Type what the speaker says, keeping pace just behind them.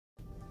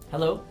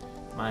Hello,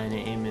 my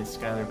name is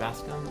Skylar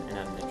Bascom, and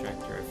I'm the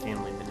Director of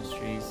Family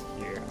Ministries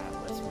here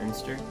at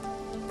Westminster.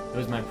 It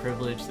was my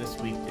privilege this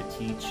week to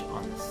teach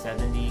on the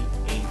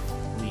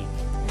 78th week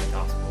in the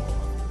Gospel of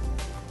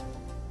Luke.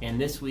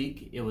 And this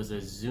week, it was a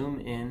zoom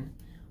in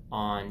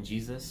on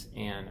Jesus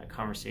and a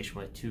conversation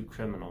with two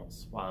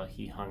criminals while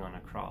he hung on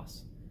a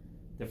cross.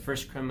 The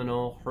first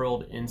criminal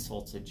hurled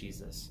insults at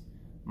Jesus,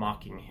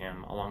 mocking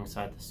him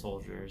alongside the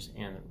soldiers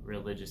and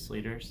religious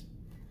leaders.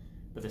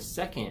 But the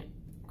second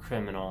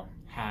criminal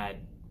had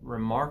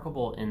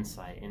remarkable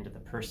insight into the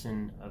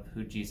person of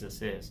who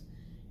Jesus is.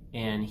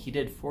 And he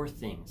did four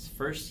things.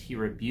 First, he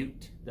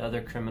rebuked the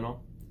other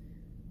criminal.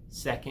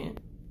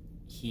 Second,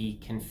 he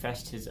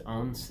confessed his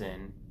own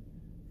sin.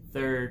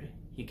 Third,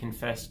 he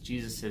confessed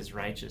Jesus'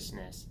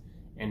 righteousness.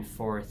 And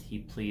fourth, he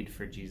pleaded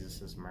for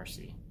Jesus'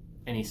 mercy.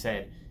 And he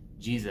said,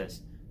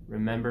 "Jesus,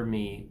 remember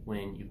me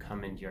when you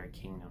come into your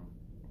kingdom."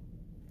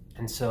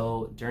 And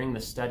so during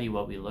the study,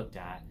 what we looked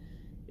at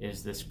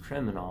is this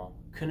criminal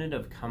couldn't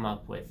have come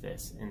up with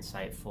this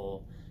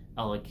insightful,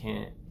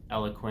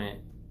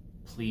 eloquent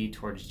plea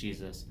towards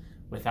Jesus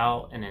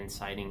without an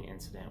inciting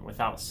incident,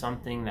 without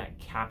something that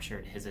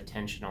captured his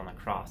attention on the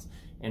cross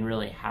and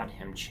really had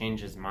him change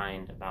his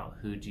mind about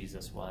who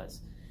Jesus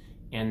was.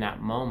 And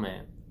that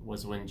moment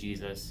was when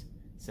Jesus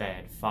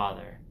said,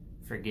 "Father,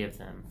 forgive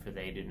them, for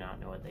they do not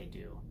know what they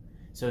do."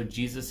 So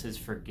Jesus'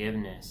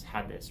 forgiveness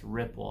had this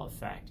ripple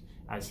effect.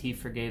 As he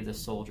forgave the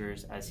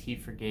soldiers, as he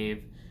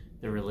forgave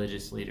the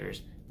religious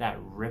leaders, that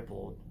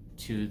rippled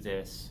to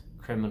this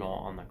criminal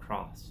on the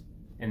cross.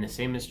 And the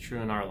same is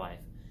true in our life.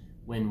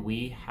 When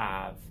we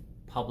have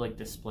public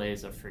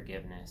displays of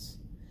forgiveness,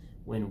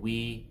 when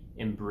we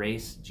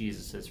embrace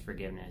Jesus'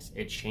 forgiveness,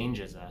 it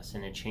changes us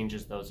and it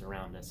changes those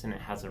around us, and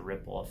it has a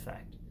ripple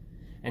effect.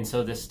 And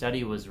so this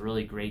study was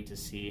really great to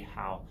see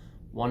how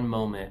one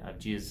moment of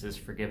Jesus'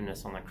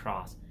 forgiveness on the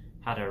cross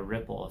had a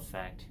ripple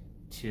effect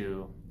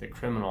to the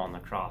criminal on the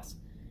cross.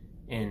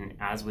 And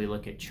as we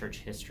look at church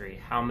history,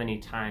 how many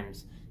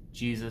times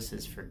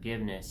Jesus'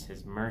 forgiveness,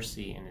 his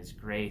mercy, and his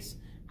grace,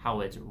 how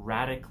it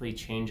radically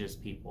changes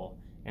people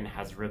and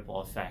has ripple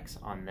effects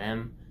on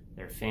them,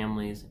 their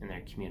families, and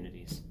their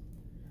communities.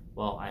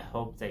 Well, I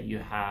hope that you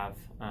have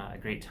a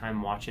great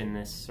time watching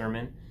this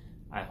sermon.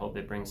 I hope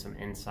it brings some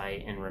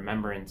insight and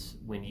remembrance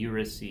when you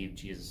received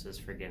Jesus'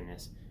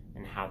 forgiveness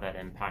and how that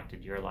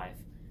impacted your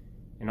life.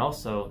 And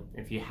also,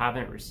 if you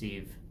haven't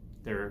received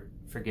the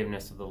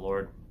forgiveness of the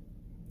Lord,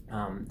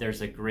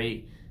 there's a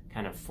great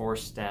kind of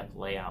 4-step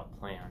layout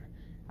plan,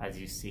 as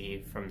you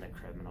see from the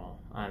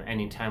criminal.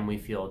 Anytime we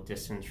feel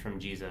distance from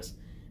Jesus,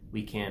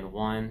 we can,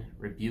 1,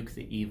 rebuke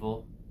the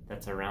evil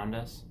that's around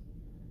us.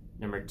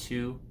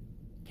 2,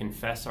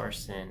 confess our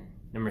sin.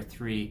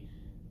 3,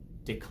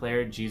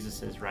 declare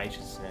Jesus'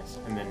 righteousness.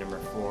 And then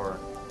 4,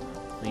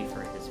 plead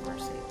for his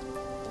mercy.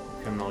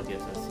 The criminal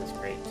gives us this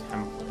great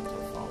template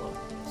to follow.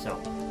 So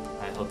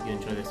I hope you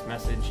enjoy this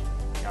message.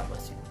 God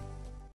bless you.